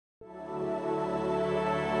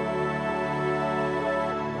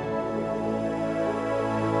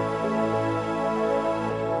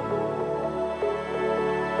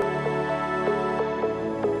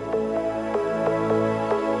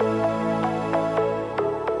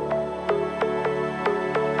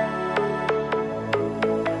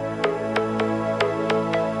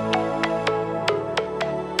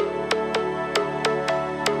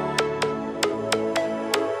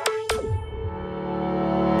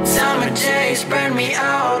Summer days burn me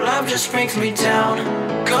out, love just brings me down.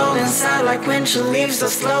 Cold inside like winter leaves that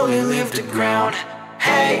slowly leave the ground.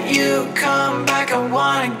 Hey, you come back, I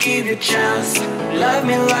wanna give you a chance. Love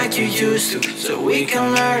me like you used to, so we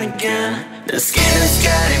can learn again. The skin is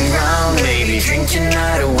getting round, baby, drink your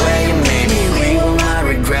night away. Maybe we will not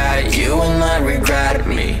regret it, you will not regret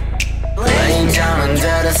me. Laying down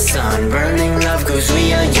under the sun, burning love cause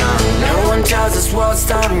we are young. No one tells us what's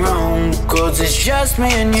done wrong, cause it's just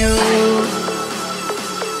me and you.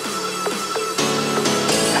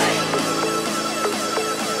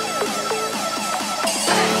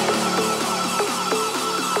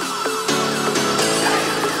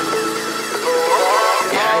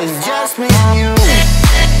 It's just me and you.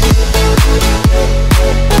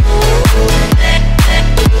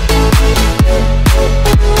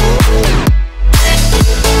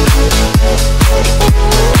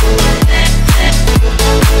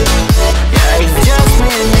 Yeah, it's just me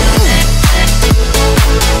and you.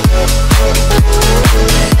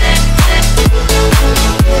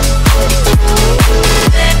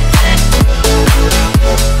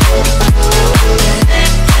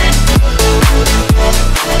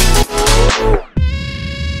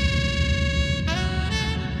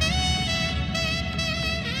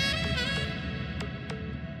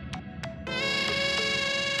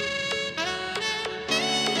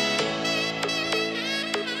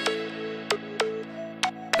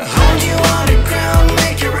 Hold you on the ground,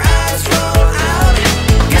 make your eyes roll out.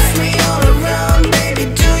 Kiss me all around, baby,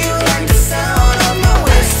 do you like the sound of my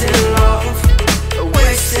wasted love?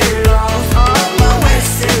 Wasted love, of my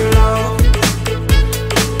wasted love.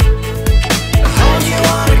 Hold you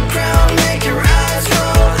on the ground, make your eyes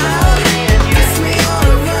roll out. Kiss me all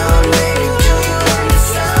around, baby, do you like the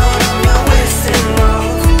sound of my wasted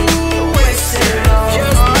love? Wasted love,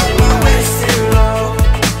 just my wasted love.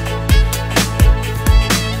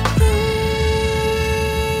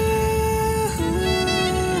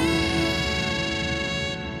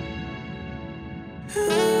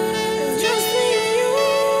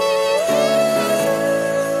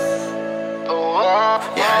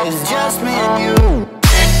 Yeah, it's just me and you.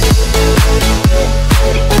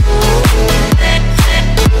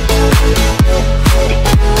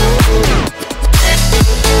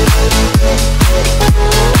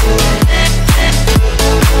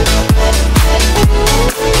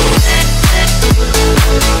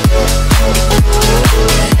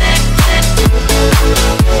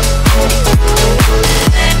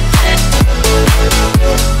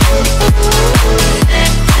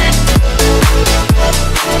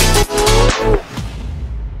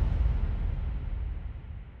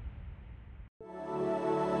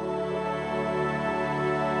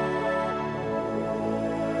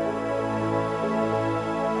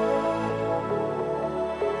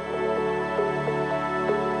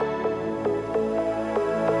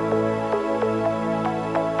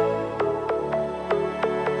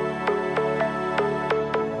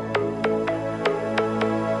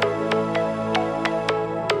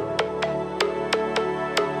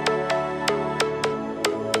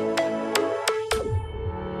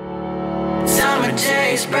 Summer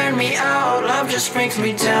days burn me out, love just brings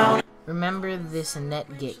me down. Remember this net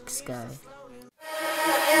gigs, guy.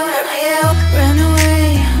 Run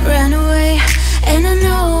away, and I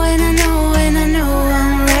know, and I know, and I know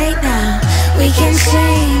right now we can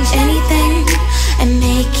change anything and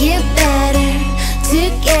make it better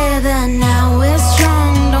together. Now we're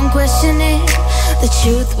strong, don't question it. The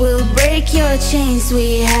truth will break your chains.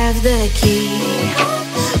 We have the key.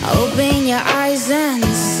 Open your eyes and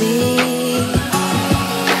see.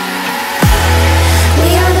 We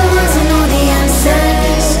are the ones who know the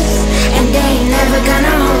answers, and they ain't never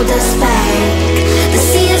gonna hold us back. The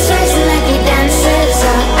sea is rising like we dancers.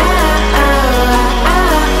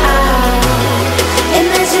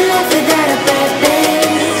 Imagine life without a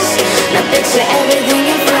purpose. Now picture everything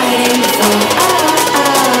you're fighting for.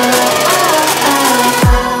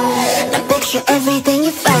 Now picture everything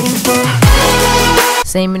you're fighting for.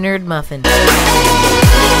 Same nerd muffin.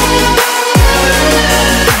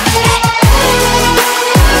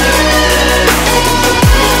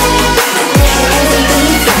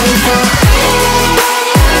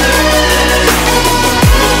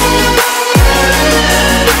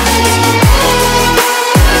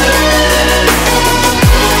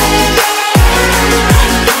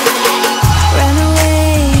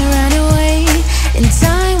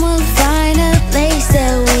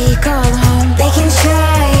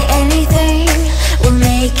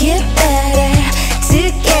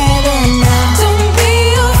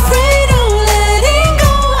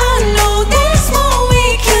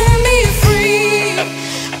 Free.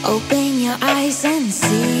 can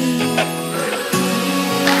see.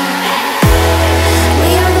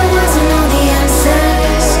 We are the ones who know the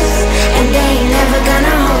answers, and they ain't never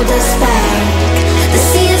gonna hold us back. The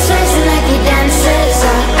sea is rising like we dancers.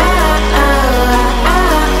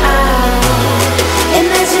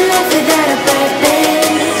 Imagine life without a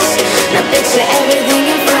purpose. Now picture everything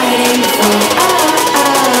you're fighting for.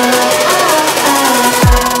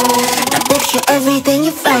 Now picture everything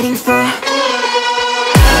you're fighting for.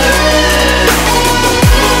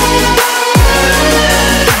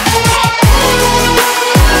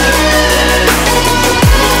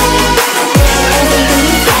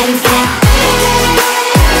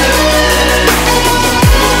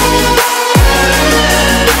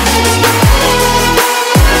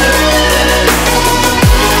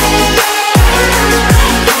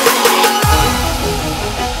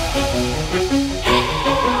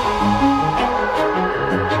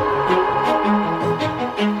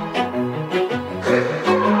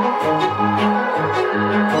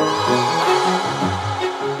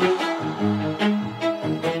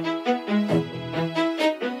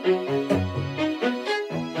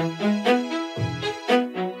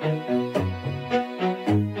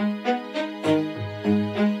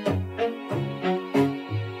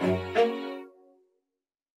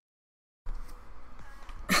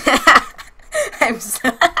 I'm so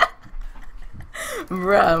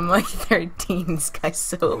Bruh, I'm like 13. This guy's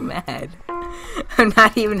so mad. I'm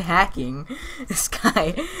not even hacking. This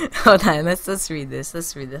guy. Hold on, let's read this.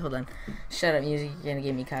 Let's read this. Hold on. Shut up, music. You're gonna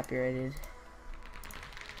get me copyrighted.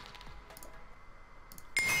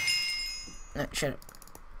 No, shut up.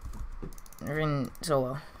 We're in so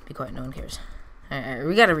well. Be quiet, no one cares. Alright,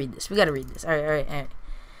 we gotta read this. We gotta read this. Alright.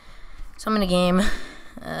 So I'm in a game.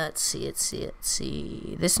 Let's see.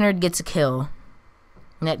 This nerd gets a kill.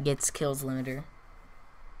 Net gets kills limiter.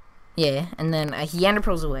 Yeah, and then he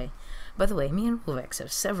underpros away. By the way, me and Wolvex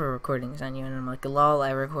have several recordings on you, and I'm like, lol,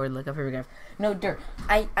 I record like a paragraph. No, dirt.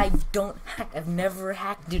 I don't hack. I've never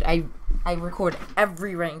hacked. Dude, I record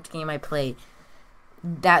every ranked game I play.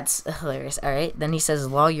 That's hilarious. Alright, then he says,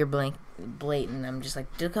 lol, you're blatant. I'm just like,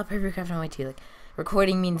 look up paragraph on my T. Like,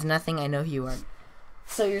 recording means nothing. I know who you are.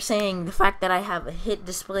 So you're saying the fact that I have a hit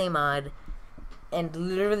display mod and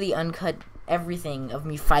literally uncut everything of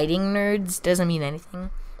me fighting nerds doesn't mean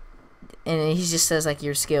anything? And he just says, like,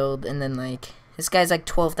 you're skilled, and then, like, this guy's, like,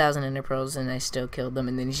 12,000 interpros, and I still killed them,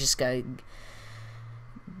 and then he's just gotta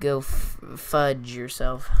go fudge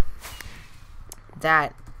yourself.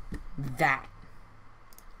 That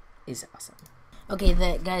is awesome.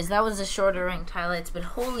 Okay, guys, that was the shorter ranked highlights, but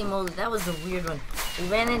holy moly, that was a weird one. We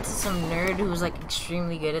ran into some nerd who was, like,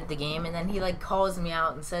 extremely good at the game, and then he, like, calls me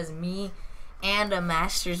out and says me and a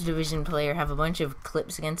Masters Division player have a bunch of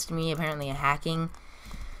clips against me, apparently a hacking.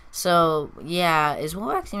 So, yeah, is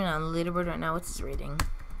Wolvex even on the leaderboard right now? What's his rating?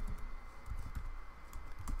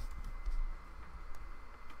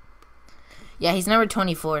 Yeah, he's number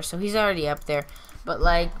 24, so he's already up there. But,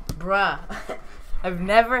 like, bruh, I've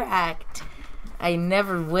never hacked. I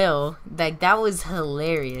never will. Like, that was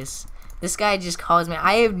hilarious. This guy just calls me.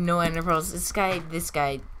 I have no interpros. This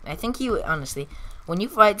guy, I think he, honestly, when you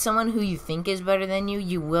fight someone who you think is better than you,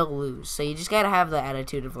 you will lose. So you just gotta have the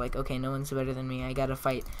attitude of like, okay, no one's better than me. I gotta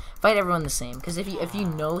fight everyone the same. Because if you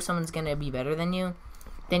know someone's gonna be better than you,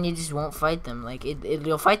 then you just won't fight them. Like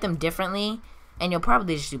you'll fight them differently, and you'll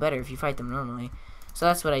probably just do better if you fight them normally. So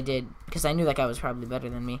that's what I did, because I knew that guy was probably better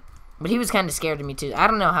than me. But he was kind of scared of me too. I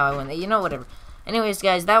don't know how I won that. You know, whatever. Anyways,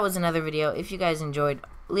 guys, that was another video. If you guys enjoyed,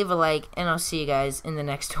 leave a like, and I'll see you guys in the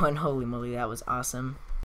next one. Holy moly, that was awesome.